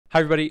Hi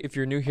everybody, if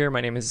you're new here,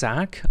 my name is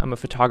Zach. I'm a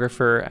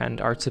photographer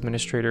and arts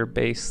administrator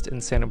based in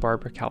Santa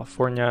Barbara,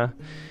 California.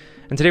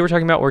 And today we're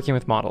talking about working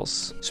with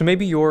models. So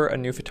maybe you're a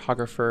new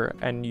photographer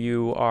and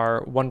you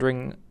are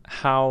wondering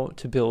how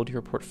to build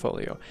your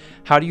portfolio.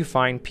 How do you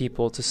find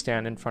people to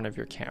stand in front of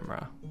your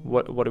camera?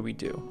 What do we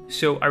do?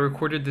 So I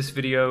recorded this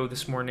video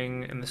this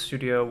morning in the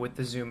studio with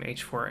the Zoom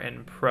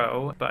H4n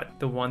Pro, but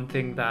the one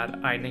thing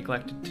that I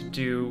neglected to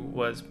do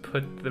was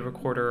put the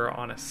recorder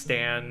on a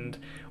stand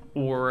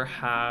or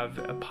have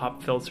a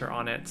pop filter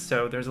on it,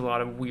 so there's a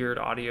lot of weird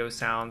audio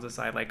sounds as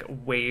I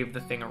wave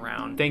the thing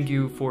around. Thank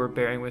you for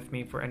bearing with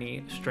me for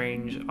any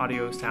strange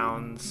audio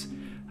sounds,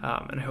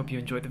 and I hope you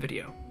enjoyed the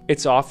video.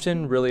 It's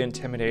often really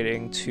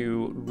intimidating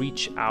to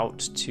reach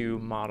out to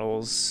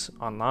models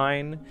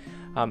online,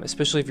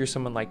 especially if you're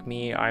someone like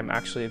me. I'm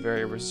actually a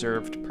very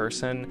reserved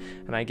person,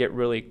 and I get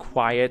really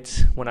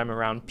quiet when I'm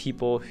around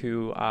people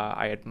who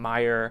I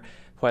admire,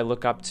 who I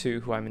look up to,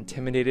 who I'm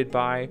intimidated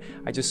by.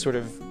 I just sort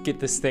of get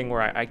this thing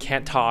where I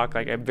can't talk,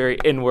 I'm very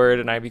inward,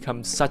 and I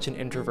become such an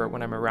introvert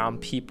when I'm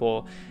around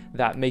people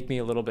that make me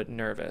a little bit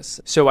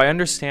nervous. So I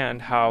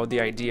understand how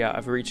the idea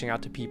of reaching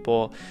out to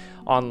people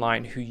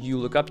online who you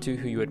look up to,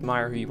 who you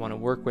admire, who you want to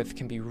work with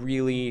can be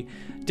really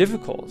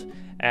difficult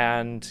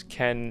and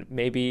can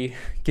maybe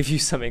give you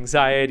some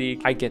anxiety.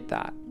 I get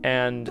that.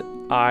 And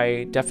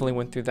I definitely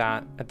went through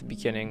that at the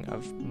beginning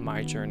of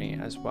my journey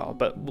as well.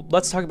 But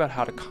let's talk about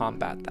how to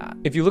combat that.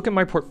 If you look at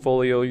my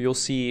portfolio, you'll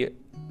see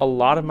a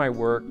lot of my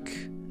work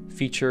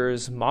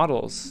features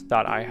models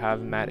that I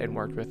have met and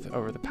worked with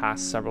over the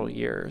past several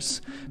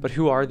years. But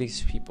who are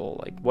these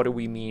people? What do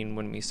we mean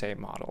when we say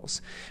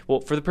models? Well,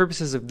 for the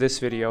purposes of this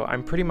video,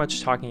 I'm pretty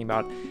much talking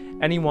about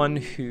anyone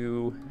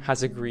who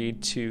has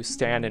agreed to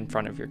stand in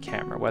front of your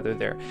camera, whether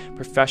they're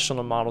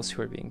professional models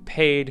who are being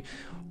paid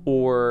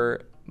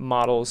or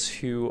models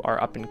who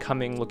are up and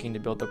coming looking to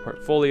build their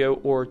portfolio,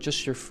 or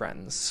just your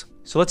friends.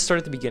 So let's start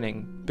at the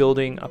beginning,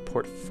 building a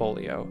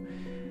portfolio.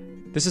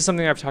 This is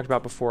something I've talked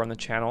about before on the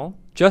channel.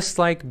 Just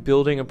like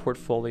building a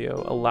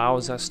portfolio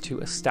allows us to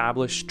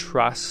establish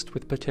trust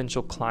with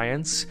potential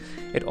clients,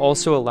 it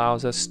also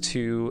allows us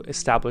to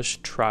establish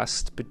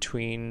trust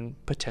between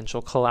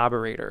potential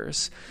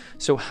collaborators.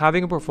 So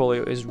having a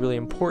portfolio is really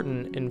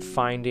important in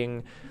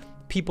finding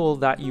people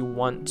that you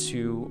want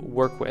to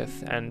work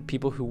with and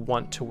people who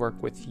want to work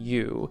with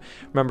you.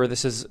 Remember,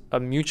 this is a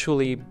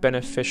mutually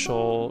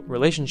beneficial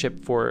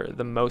relationship for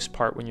the most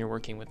part when you're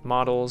working with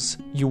models.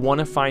 You want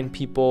to find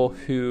people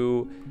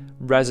who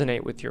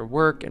resonate with your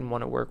work and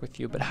want to work with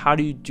you, but how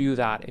do you do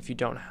that if you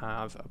don't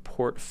have a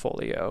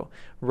portfolio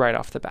right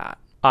off the bat?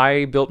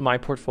 I built my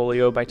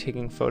portfolio by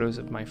taking photos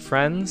of my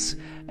friends,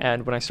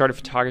 and when I started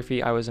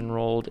photography, I was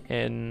enrolled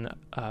in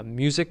a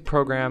music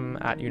program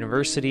at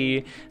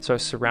university, so I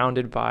was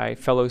surrounded by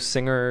fellow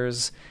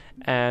singers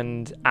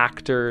and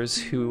actors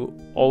who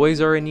always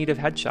are in need of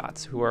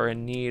headshots, who are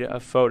in need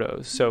of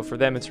photos. So for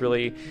them, it's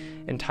really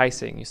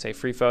enticing. You say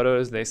free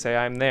photos, they say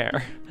I'm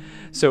there.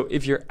 So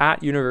if you're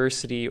at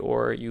university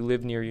or you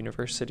live near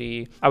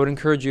university, I would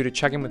encourage you to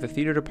check in with the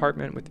theater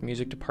department, with the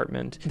music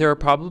department. There are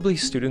probably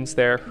students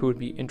there who would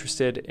be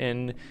interested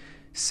in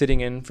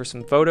sitting in for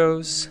some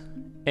photos,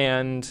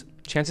 and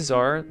chances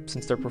are,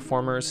 since they're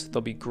performers,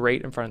 they'll be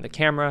great in front of the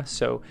camera,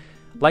 so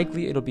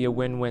likely it'll be a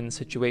win-win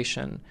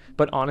situation.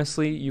 But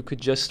honestly, you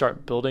could just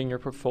start building your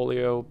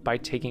portfolio by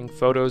taking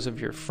photos of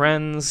your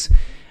friends,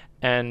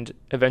 and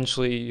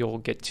eventually you'll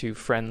get to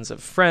friends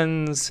of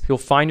friends. You'll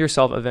find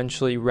yourself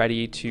eventually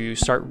ready to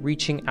start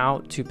reaching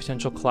out to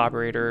potential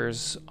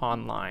collaborators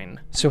online.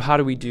 So how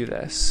do we do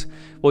this?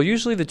 Well,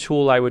 usually the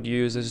tool I would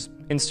use is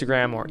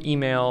Instagram or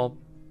email,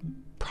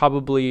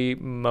 probably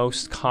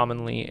most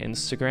commonly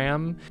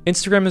Instagram.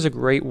 Instagram is a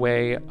great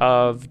way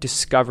of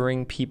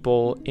discovering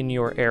people in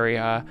your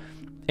area,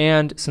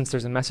 and since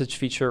there's a message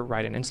feature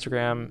right in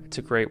Instagram, it's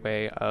a great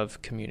way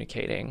of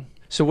communicating.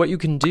 So what you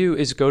can do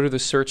is go to the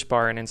search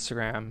bar in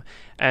Instagram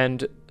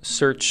and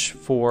search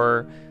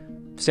for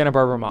Santa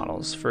Barbara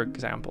models, for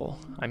example.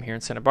 I'm here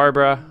in Santa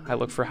Barbara. I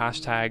look for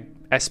hashtag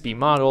SB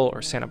model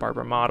or Santa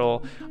Barbara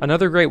model.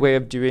 Another great way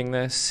of doing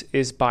this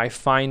is by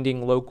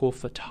finding local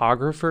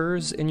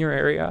photographers in your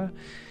area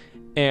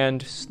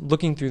and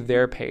looking through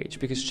their page,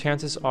 because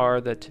chances are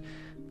that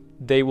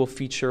they will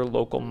feature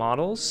local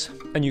models,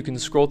 and you can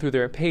scroll through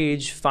their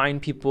page,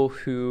 find people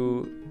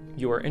who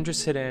you are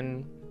interested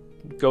in,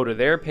 go to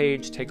their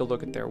page, take a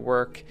look at their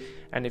work,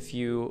 and if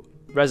you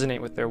resonate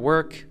with their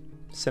work,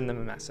 send them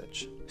a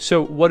message.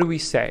 So what do we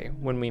say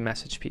when we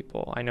message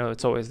people? I know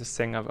it's always this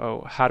thing of,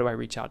 oh, how do I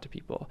reach out to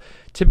people?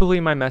 Typically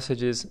my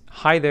message is,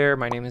 hi there,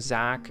 my name is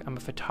Zach. I'm a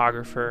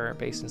photographer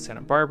based in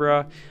Santa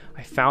Barbara.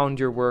 I found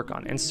your work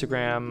on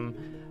Instagram.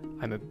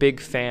 I'm a big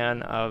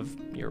fan of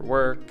your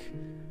work.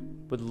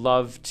 Would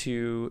love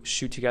to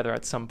shoot together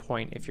at some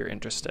point if you're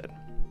interested.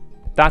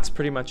 That's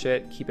pretty much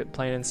it. Keep it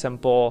plain and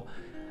simple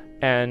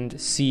and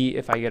see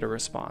if I get a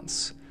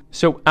response.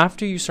 So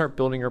after you start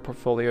building your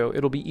portfolio,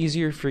 it'll be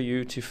easier for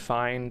you to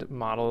find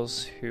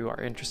models who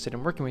are interested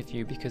in working with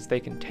you because they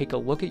can take a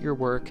look at your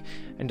work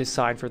and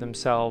decide for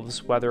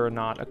themselves whether or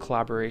not a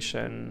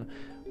collaboration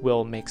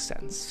will make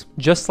sense.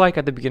 Just like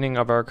at the beginning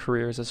of our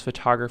careers as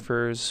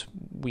photographers,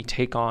 we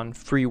take on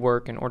free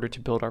work in order to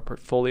build our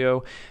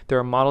portfolio. There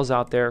are models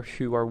out there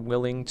who are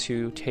willing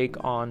to take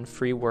on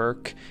free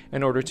work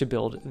in order to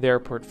build their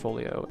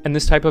portfolio. And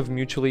this type of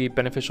mutually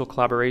beneficial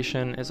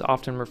collaboration is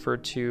often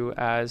referred to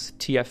as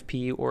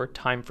TFP, or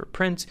time for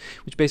print,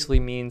 which basically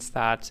means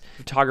that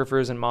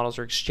photographers and models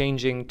are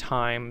exchanging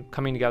time,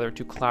 coming together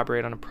to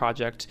collaborate on a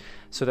project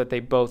so that they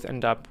both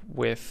end up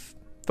with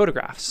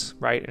photographs,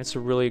 right? And it's a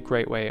really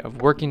great way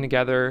of working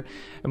together.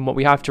 And what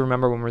we have to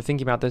remember when we're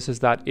thinking about this is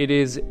that it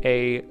is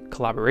a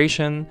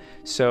collaboration,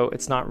 so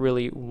it's not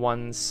really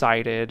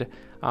one-sided.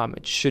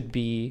 It should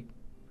be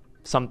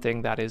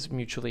something that is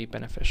mutually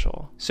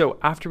beneficial. So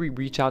after we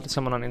reach out to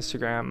someone on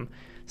Instagram,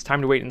 it's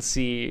time to wait and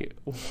see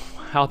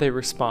how they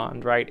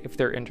respond, right? If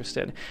they're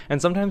interested. And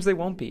sometimes they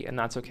won't be, and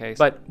that's okay.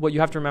 But what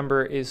you have to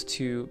remember is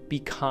to be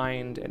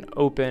kind and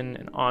open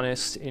and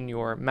honest in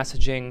your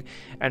messaging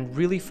and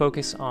really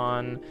focus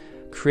on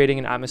creating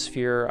an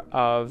atmosphere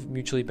of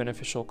mutually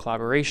beneficial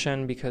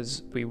collaboration,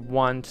 because we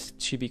want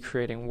to be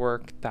creating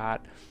work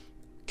that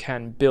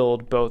can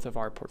build both of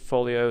our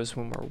portfolios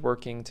when we're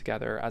working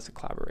together as a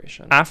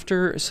collaboration.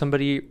 After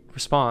somebody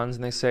responds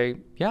and they say,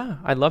 yeah,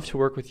 I'd love to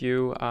work with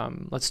you,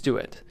 let's do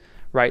it,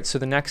 right? So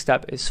the next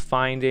step is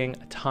finding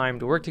a time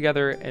to work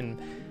together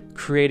and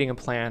creating a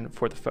plan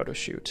for the photo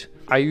shoot.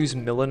 I use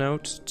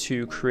Milanote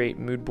to create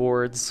mood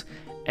boards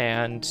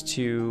and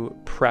to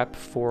prep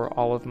for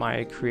all of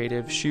my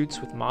creative shoots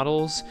with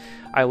models.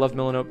 I love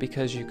Milanote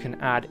because you can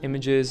add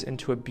images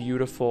into a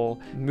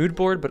beautiful mood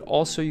board, but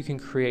also you can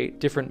create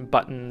different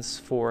buttons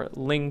for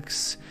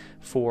links,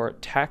 for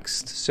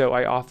text. So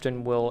I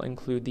often will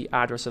include the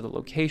address of the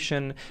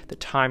location, the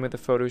time of the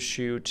photo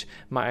shoot,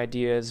 my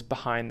ideas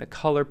behind the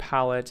color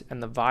palette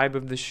and the vibe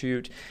of the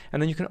shoot.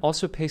 And then you can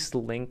also paste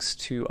links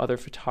to other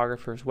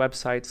photographers'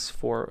 websites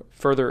for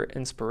further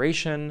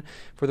inspiration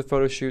for the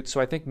photo shoot. So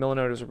I think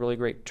Milanote is a really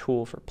great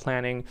tool for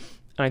planning.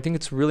 And I think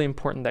it's really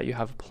important that you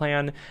have a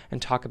plan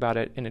and talk about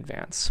it in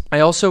advance.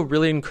 I also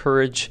really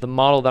encourage the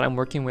model that I'm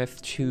working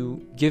with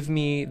to give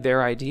me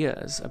their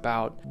ideas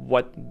about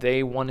what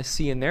they want to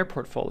see in their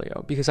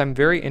portfolio, because I'm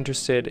very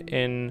interested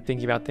in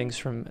thinking about things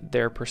from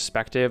their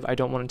perspective. I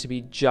don't want it to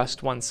be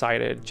just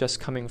one-sided, just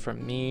coming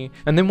from me.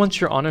 And then once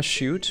you're on a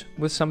shoot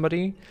with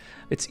somebody,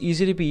 it's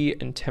easy to be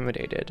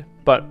intimidated,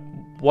 but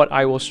what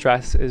I will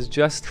stress is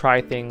just try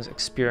things,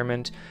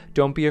 experiment.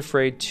 Don't be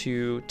afraid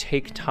to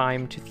take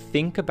time to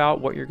think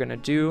about what you're gonna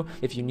do.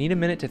 If you need a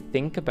minute to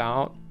think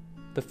about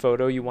the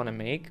photo you wanna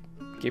make,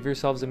 give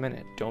yourselves a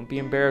minute. Don't be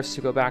embarrassed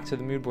to go back to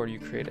the mood board you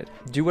created.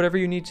 Do whatever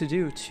you need to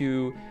do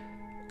to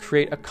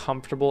create a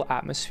comfortable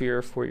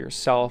atmosphere for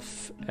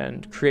yourself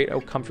and create a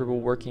comfortable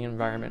working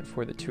environment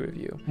for the two of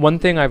you. One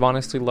thing I've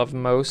honestly loved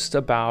most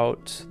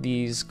about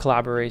these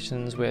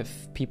collaborations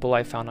with people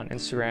I found on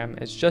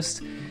Instagram is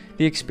just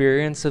the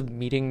experience of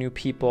meeting new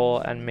people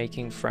and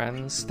making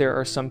friends. There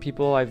are some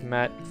people I've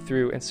met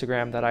through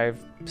Instagram that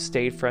I've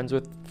stayed friends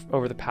with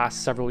over the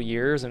past several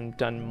years and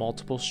done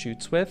multiple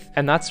shoots with.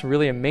 And that's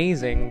really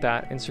amazing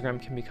that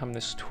Instagram can become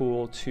this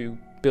tool to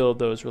build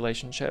those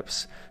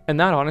relationships. And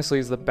that honestly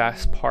is the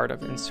best part of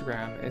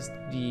Instagram, is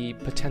the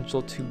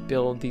potential to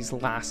build these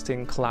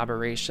lasting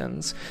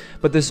collaborations.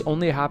 But this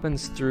only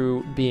happens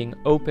through being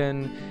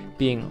open,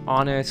 being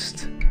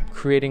honest,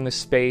 creating the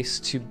space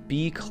to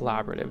be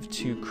collaborative,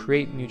 to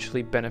create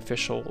mutually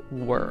beneficial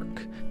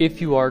work.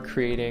 If you are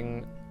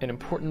creating an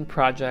important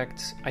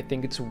project, I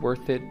think it's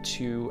worth it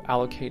to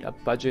allocate a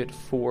budget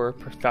for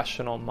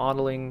professional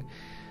modeling,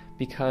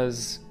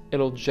 because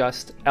it'll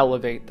just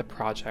elevate the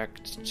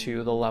project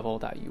to the level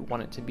that you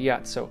want it to be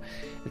at. So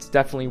it's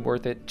definitely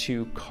worth it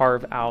to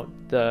carve out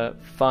the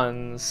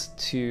funds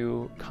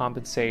to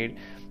compensate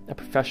a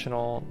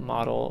professional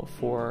model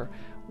for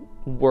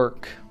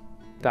work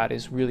that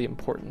is really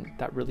important,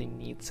 that really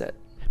needs it.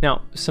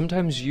 Now,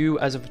 sometimes you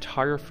as a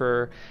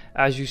photographer,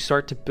 as you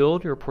start to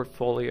build your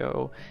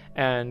portfolio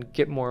and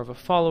get more of a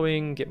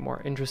following, get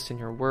more interest in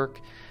your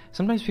work,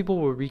 sometimes people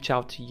will reach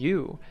out to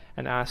you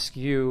and ask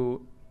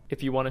you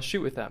if you want to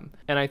shoot with them.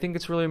 And I think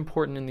it's really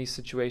important in these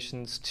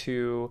situations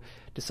to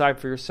decide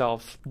for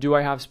yourself, do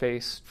I have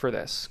space for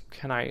this?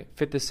 Can I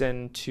fit this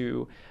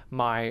into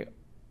my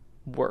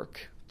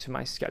work, to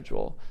my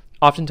schedule?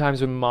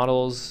 Oftentimes when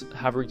models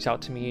have reached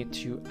out to me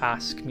to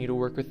ask me to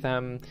work with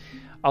them,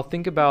 I'll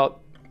think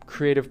about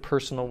creative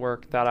personal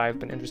work that I've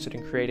been interested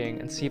in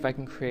creating and see if I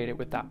can create it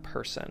with that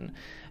person.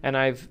 And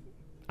I've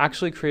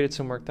actually created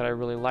some work that I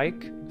really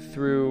like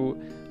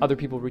through other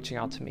people reaching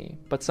out to me.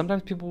 But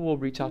sometimes people will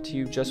reach out to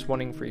you just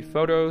wanting free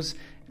photos.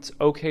 It's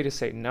okay to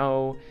say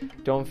no.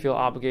 Don't feel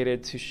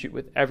obligated to shoot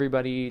with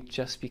everybody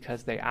just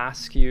because they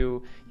ask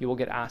you. You will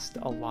get asked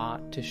a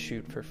lot to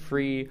shoot for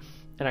free.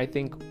 And I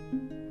think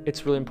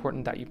it's really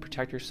important that you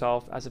protect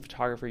yourself as a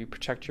photographer, you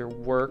protect your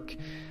work,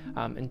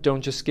 and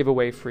don't just give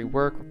away free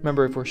work.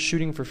 Remember, if we're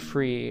shooting for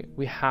free,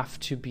 we have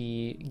to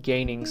be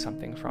gaining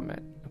something from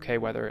it, okay?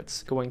 Whether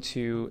it's going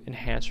to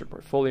enhance your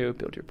portfolio,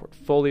 build your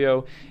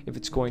portfolio, if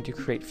it's going to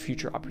create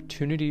future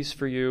opportunities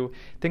for you.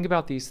 Think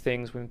about these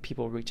things when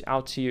people reach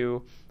out to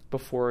you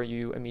before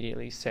you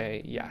immediately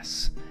say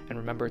yes. And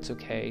remember, it's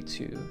okay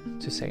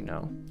to say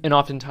no. And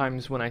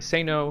oftentimes when I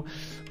say no,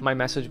 my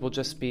message will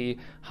just be,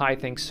 hi,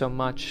 thanks so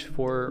much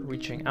for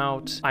reaching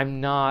out.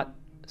 I'm not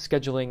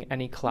scheduling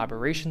any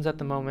collaborations at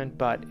the moment,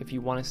 but if you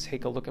want to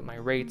take a look at my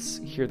rates,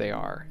 here they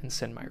are, and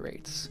send my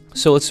rates.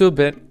 So let's do a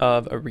bit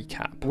of a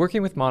recap.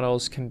 Working with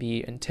models can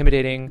be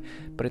intimidating,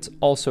 but it's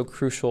also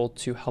crucial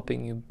to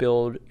helping you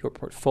build your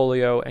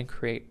portfolio and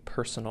create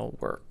personal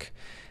work.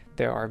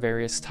 There are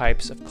various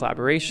types of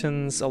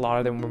collaborations. A lot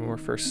of them when we're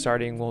first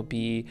starting will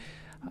be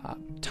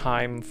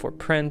time for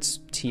print,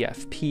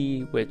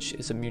 TFP, which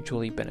is a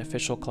mutually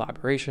beneficial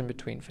collaboration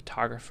between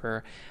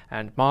photographer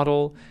and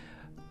model.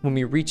 When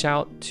we reach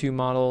out to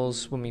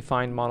models, when we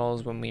find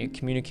models, when we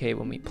communicate,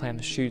 when we plan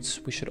the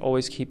shoots, we should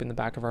always keep in the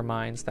back of our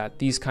minds that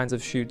these kinds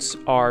of shoots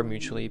are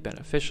mutually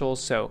beneficial.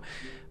 So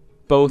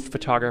both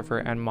photographer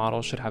and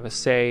model should have a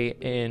say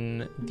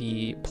in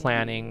the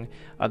planning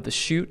of the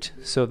shoot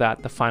so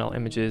that the final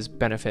images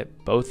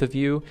benefit both of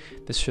you.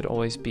 This should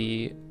always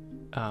be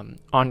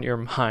on your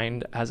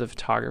mind as a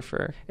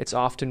photographer. It's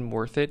often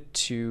worth it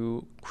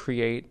to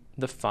create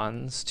the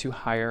funds to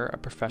hire a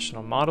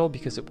professional model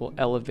because it will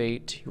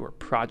elevate your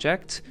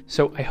project.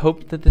 So I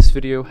hope that this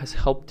video has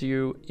helped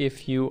you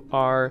if you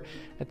are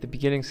at the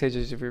beginning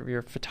stages of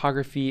your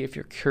photography, if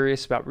you're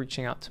curious about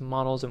reaching out to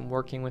models and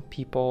working with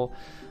people.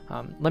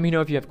 Let me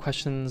know if you have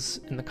questions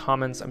in the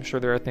comments. I'm sure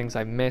there are things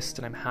I missed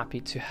and I'm happy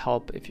to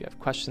help. If you have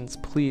questions,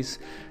 please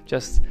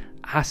just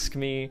ask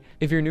me.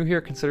 If you're new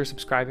here, consider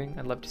subscribing.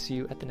 I'd love to see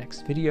you at the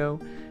next video.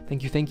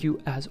 Thank you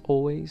as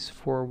always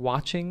for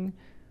watching,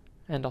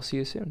 and I'll see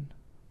you soon.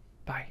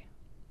 Bye.